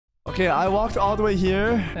Okay, I walked all the way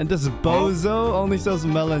here, and this bozo only sells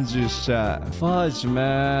melon juice, chat. Fudge,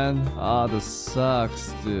 man. Ah, this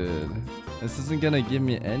sucks, dude. This isn't gonna give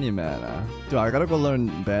me any mana. Dude, I gotta go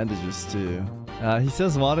learn bandages, too. He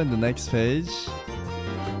says what in the next page?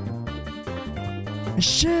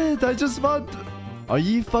 Shit, I just bought... Are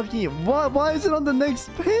you fucking... What? Why is it on the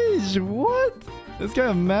next page? What? This guy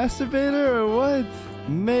a masturbator or what?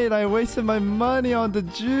 Mate, I wasted my money on the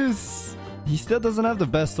juice. He still doesn't have the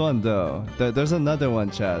best one though. There's another one,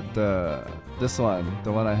 chat. This one.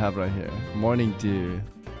 The one I have right here. Morning Dew.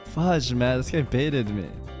 Fudge, man. This guy baited me.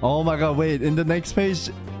 Oh my god, wait. In the next page...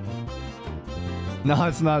 No,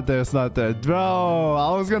 it's not there. It's not there. Bro,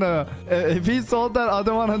 I was gonna... If he sold that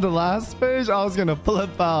other one on the last page, I was gonna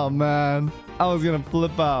flip out, man. I was gonna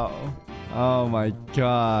flip out. Oh my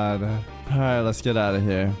god. Alright, let's get out of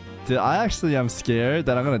here. Dude, I actually am scared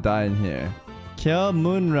that I'm gonna die in here. Kill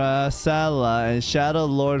Munra, Sala, and Shadow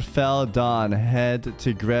Lord Feldon head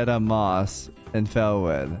to Greta Moss in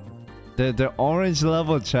Felwood. They're orange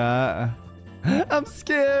level, chat. I'm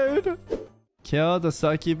scared. Kill the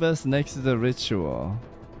succubus next to the ritual.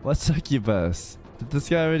 What succubus? Did this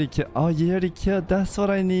guy already kill? Oh, you already killed. That's what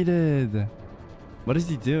I needed. What is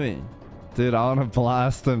he doing? Dude, I want to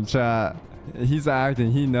blast him, chat. He's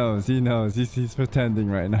acting. He knows. He knows. He's pretending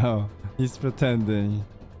right now. He's pretending.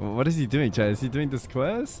 What is he doing, chat? Is he doing this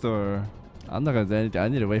quest or... I'm not gonna do anything. I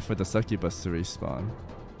need to wait for the succubus to respawn.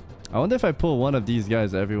 I wonder if I pull one of these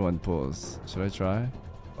guys everyone pulls. Should I try?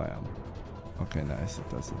 Bam. Okay, nice. It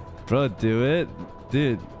doesn't. Bro, do it.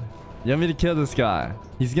 Dude, you want me to kill this guy?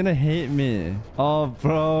 He's gonna hate me. Oh,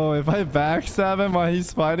 bro. If I backstab him while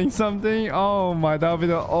he's fighting something, oh my, that'll be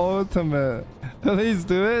the ultimate. Please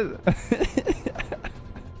do it.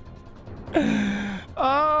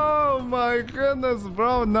 Oh my goodness,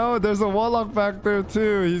 bro. No, there's a warlock back there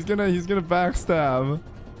too. He's gonna backstab.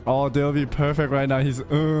 Oh, they'll be perfect right now. He's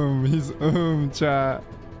chat.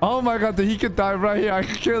 Oh my god, he could die right here. I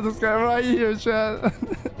could kill this guy right here, chat.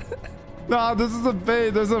 Nah, this is a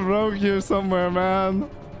bait. There's a rogue here somewhere, man.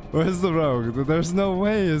 Where's the rogue? There's no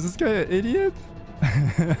way. Is this guy an idiot?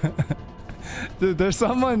 Dude, there's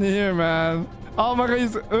someone here, man. Oh my god,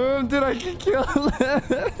 he's dude, I can kill him.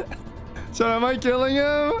 Chat, am I killing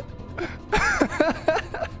him?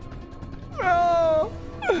 Bro.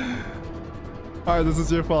 Alright, this is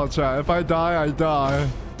your fault, chat. If I die, I die.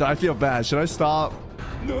 Dude, I feel bad. Should I stop?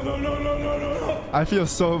 No. I feel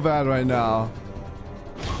so bad right now.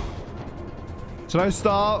 Should I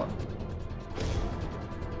stop?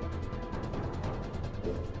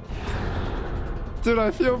 Dude,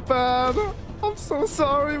 I feel bad. I'm so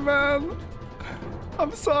sorry, man.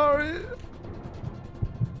 I'm sorry.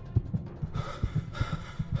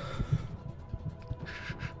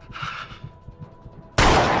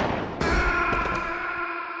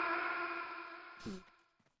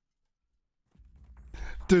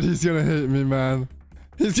 Dude, he's gonna hate me, man.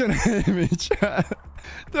 He's gonna hate me, chat.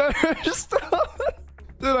 Dude,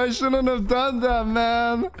 I shouldn't have done that,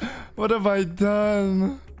 man. What have I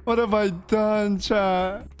done? What have I done,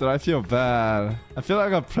 chat? Dude, I feel bad. I feel like I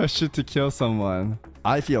got pressured to kill someone.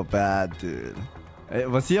 I feel bad, dude.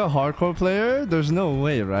 Was he a hardcore player? There's no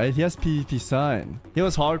way, right? He has PvP sign. He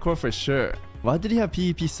was hardcore for sure. Why did he have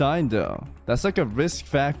PvP sign, though? That's like a risk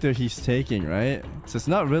factor he's taking, right? So it's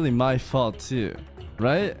not really my fault, too.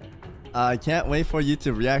 Right? I can't wait for you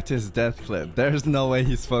to react to his death clip. There's no way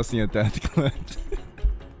he's posting a death clip.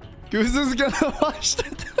 Goose is gonna watch the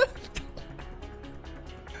death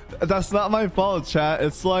clip. That's not my fault, chat.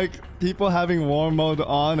 It's like people having war mode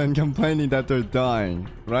on and complaining that they're dying,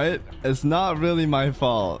 right? It's not really my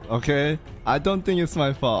fault, okay? I don't think it's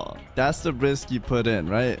my fault. That's the risk you put in,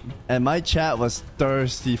 right? And my chat was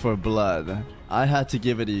thirsty for blood. I had to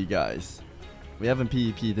give it to you guys. We haven't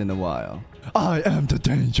PvP'd in a while. I am the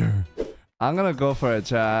danger. I'm gonna go for it,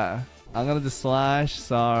 chat. I'm gonna do slash.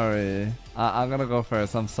 Sorry. I'm gonna go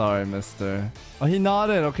first. I'm sorry, mister. Oh, he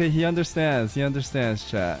nodded. Okay, he understands. He understands,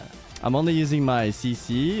 chat. I'm only using my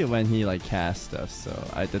CC when he like casts stuff. So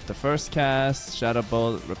I did the first cast, Shadow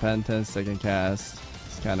Bolt, Repentance, second cast.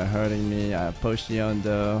 It's kind of hurting me. I have Potion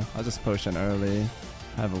though. I'll just potion early.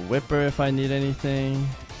 I have a Whipper if I need anything.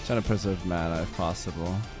 Trying to preserve mana if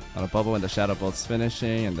possible. On a bubble when the Shadow Bolt's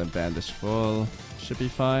finishing, and then bandage full. Should be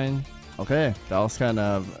fine. Okay, that was kind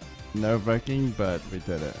of nerve-wracking, but we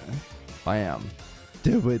did it. Bam.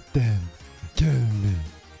 Do it then. Kill me.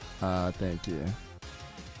 Thank you.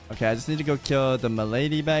 Okay, I just need to go kill the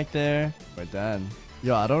milady back there. We're done.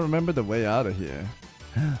 Yo, I don't remember the way out of here.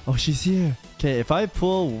 Oh, she's here. Okay, if I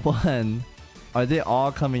pull one, are they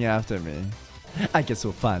all coming after me? I guess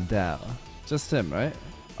we'll find out. Just him, right?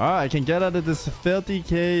 Alright, I can get out of this filthy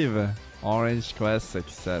cave. Orange quest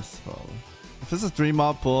successful. If this is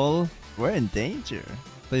 3-mob pull, we're in danger.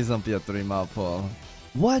 Please don't be a 3-mob pull.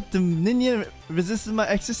 What? The ninja resisted my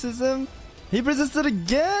exorcism? He resisted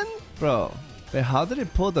again? Bro, wait, how did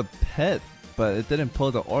it pull the pet, but it didn't pull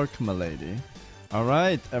the orc milady?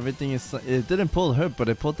 Alright, everything is... It didn't pull her, but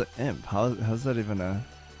it pulled the imp. How's that even a...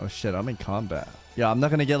 Oh shit, I'm in combat. Yeah, I'm not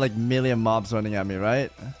gonna get like million mobs running at me,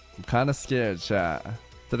 right? I'm kinda scared, chat.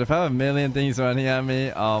 Dude, if I have a million things running at me,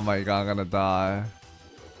 oh my god, I'm gonna die.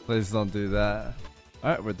 Please don't do that.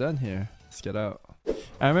 Alright, we're done here. Let's get out.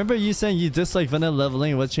 I remember you saying you dislike vanilla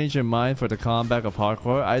leveling. What changed your mind for the comeback of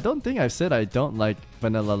hardcore? I don't think I've said I don't like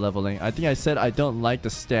vanilla leveling. I think I said I don't like the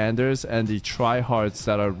standards and the tryhards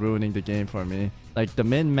that are ruining the game for me. Like the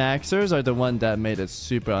min-maxers are the one that made it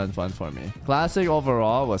super unfun for me. Classic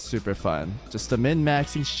overall was super fun. Just the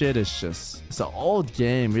min-maxing shit is just... It's an old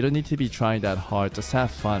game. We don't need to be trying that hard. Just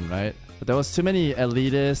have fun, right? But there was too many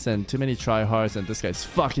elitists and too many tryhards and this guy's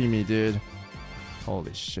fucking me, dude.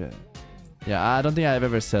 Holy shit. Yeah, I don't think I've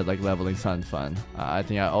ever said like leveling's unfun. I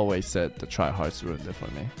think I always said the tryhards ruined it for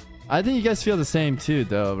me. I think you guys feel the same too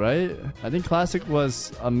though, right? I think Classic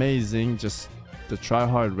was amazing, just the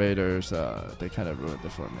tryhard raiders, they kind of ruined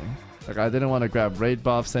it for me. Like I didn't want to grab raid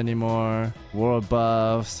buffs anymore, world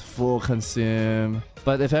buffs, full consume.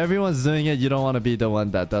 But if everyone's doing it, you don't want to be the one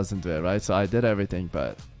that doesn't do it, right? So I did everything,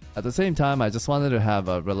 but at the same time, I just wanted to have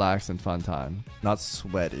a relaxed and fun time, not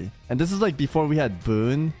sweaty. And this is like before we had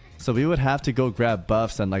Boon. So we would have to go grab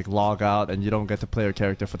buffs and like log out and you don't get to play your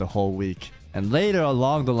character for the whole week. And later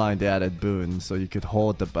along the line they added Boon so you could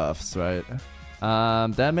hold the buffs, right?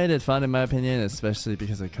 That made it fun in my opinion, especially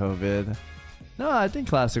because of COVID. No, I think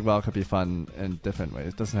Classic WoW could be fun in different ways.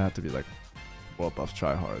 It doesn't have to be like world buff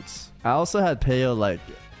tryhards. I also had Peo like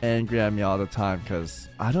angry at me all the time because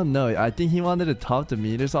I don't know, I think he wanted to top the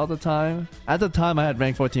meters all the time. At the time I had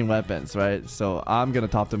rank 14 weapons, right? So I'm gonna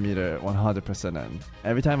top the meter 100%. And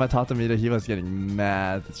every time I topped the meter he was getting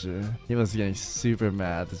mad at you. He was getting super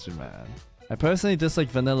mad at you, man. I personally dislike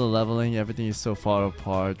vanilla leveling. Everything is so far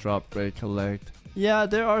apart. Drop, break, collect. Yeah,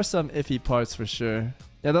 there are some iffy parts for sure.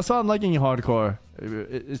 Yeah, that's why I'm liking hardcore.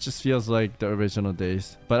 It just feels like the original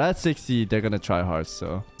days. But at 60 they're gonna try hard,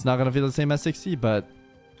 so it's not gonna feel the same as 60. But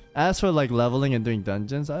as for like leveling and doing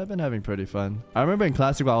dungeons, I've been having pretty fun. I remember in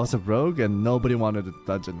Classic I was a rogue and nobody wanted a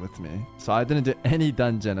dungeon with me. So I didn't do any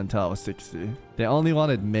dungeon until I was 60. They only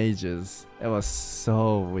wanted mages. It was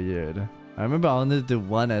so weird. I remember I wanted to do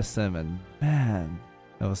one SM and man,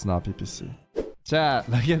 that was not PPC. Chat,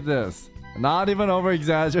 look at this. Not even over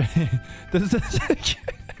exaggerating. This is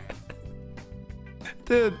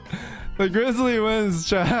dude, the Grizzly wins,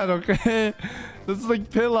 chat, okay? This is like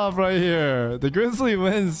Pilaf right here. The Grizzly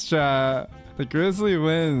wins, chat. The Grizzly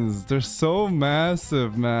wins. They're so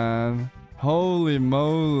massive, man. Holy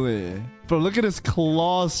moly. Bro, look at his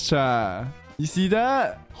claws, chat. You see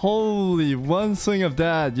that? Holy, one swing of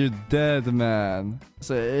that, you're dead, man.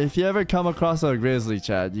 So if you ever come across a Grizzly,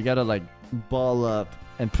 chat, you gotta like ball up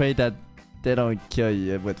and pray that they don't kill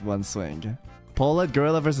you with one swing. Polet,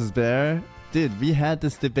 gorilla versus bear. Dude, we had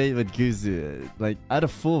this debate with Guzu. Like, I had a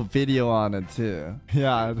full video on it too.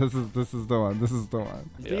 Yeah, this is the one. This is the one.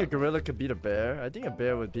 You think a gorilla could beat a bear? I think a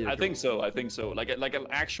bear would beat a gorilla. I think so. Like an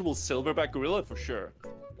actual silverback gorilla for sure.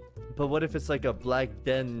 But what if it's like a black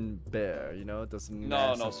den bear? You know, this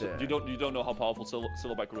massive No. So you don't know how powerful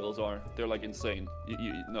silverback gorillas are. They're like insane.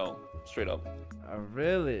 No, straight up.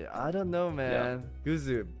 Really? I don't know, man. Yeah.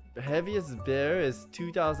 Guzu, heaviest bear is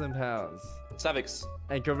 2,000 pounds. Savix.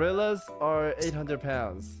 And gorillas are 800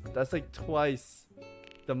 pounds. That's like twice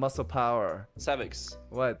the muscle power. Savix.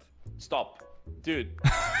 What? Stop. Dude,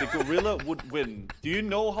 the gorilla would win. Do you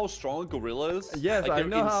know how strong a gorilla is? Yes, like, I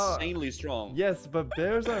know how... insanely strong. Yes, but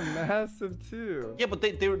bears are massive too. Yeah, but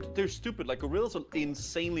they're stupid. Like gorillas are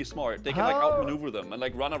insanely smart. They can like outmaneuver them and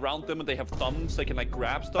like run around them, and they have thumbs. They can like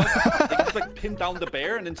grab stuff. They can just like pin down the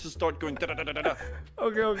bear and then just start going da da da da da.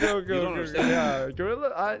 Okay. You don't understand. Yeah,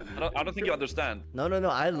 gorilla. I don't think you understand. No.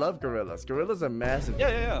 I love gorillas. Gorillas are massive.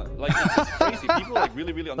 Yeah. Like it's crazy. People like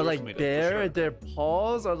really underestimate it. But like bear, their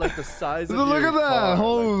paws are like the size of Look at that! car,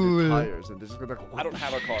 Holy! like tires, and they're just gonna... I don't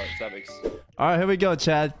have a car, Savix. Alright, here we go,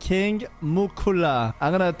 Chad. King Mukula.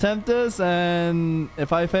 I'm gonna attempt this, and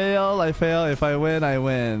if I fail, I fail. If I win, I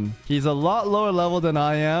win. He's a lot lower level than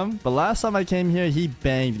I am, but last time I came here, he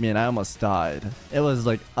banged me and I almost died. It was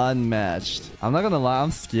like unmatched. I'm not gonna lie,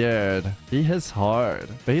 I'm scared. He hits hard,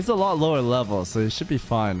 but he's a lot lower level, so he should be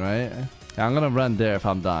fine, right? Yeah, I'm gonna run there if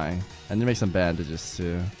I'm dying. I need to make some bandages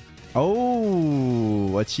too.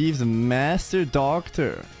 Oh, achieves Master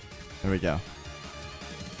Doctor. There we go.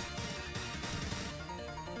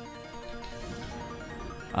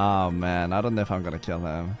 Oh man, I don't know if I'm gonna kill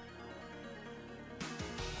him.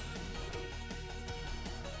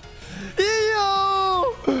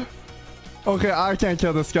 Yo! Okay, I can't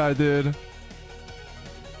kill this guy, dude.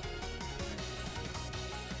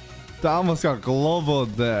 I almost got global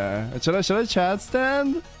there. Should I chat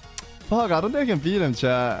stand? Fuck, I don't think I can beat him,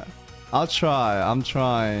 chat. I'll try. I'm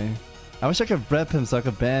trying. I wish I could rep him so I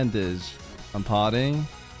could bandage. I'm potting.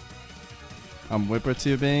 I'm whipper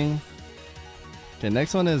tubing. Okay,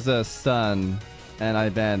 next one is stun. And I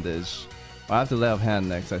bandage. I have to lay off hand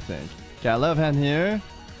next, I think. Okay, I lay off hand here.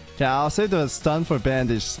 Okay, I'll save the stun for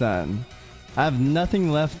bandage stun. I have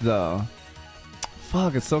nothing left though.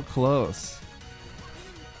 Fuck, it's so close.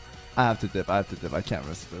 I have to dip. I can't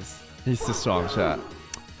risk this. He's too strong, chat.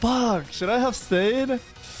 Fuck, should I have stayed?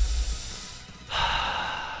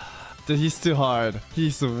 Dude, he's too hard.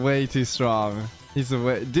 He's way too strong.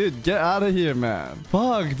 Dude, get out of here, man.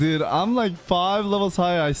 Fuck, dude. I'm like 5 levels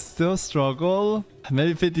higher. I still struggle.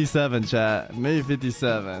 Maybe 57, chat. Maybe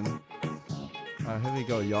 57. Alright, here we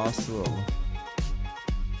go. Yasuo.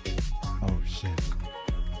 Oh, shit.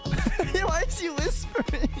 Why is he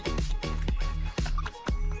whispering?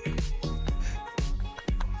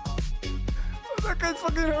 That guy's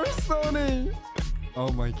fucking Hearthstoning.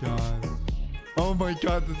 Oh my god. Oh my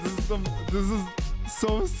god. This is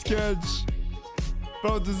so sketch.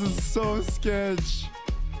 Bro, this is so sketch.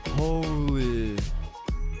 Holy.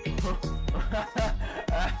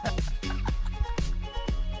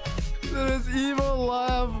 This is evil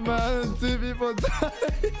laugh, man. 2 people died.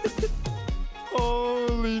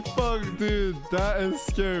 Holy fuck, dude. That is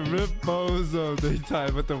scary. Rip Bozo. They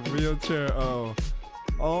died with the wheelchair.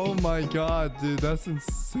 Oh my god, dude. That's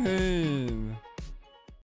insane.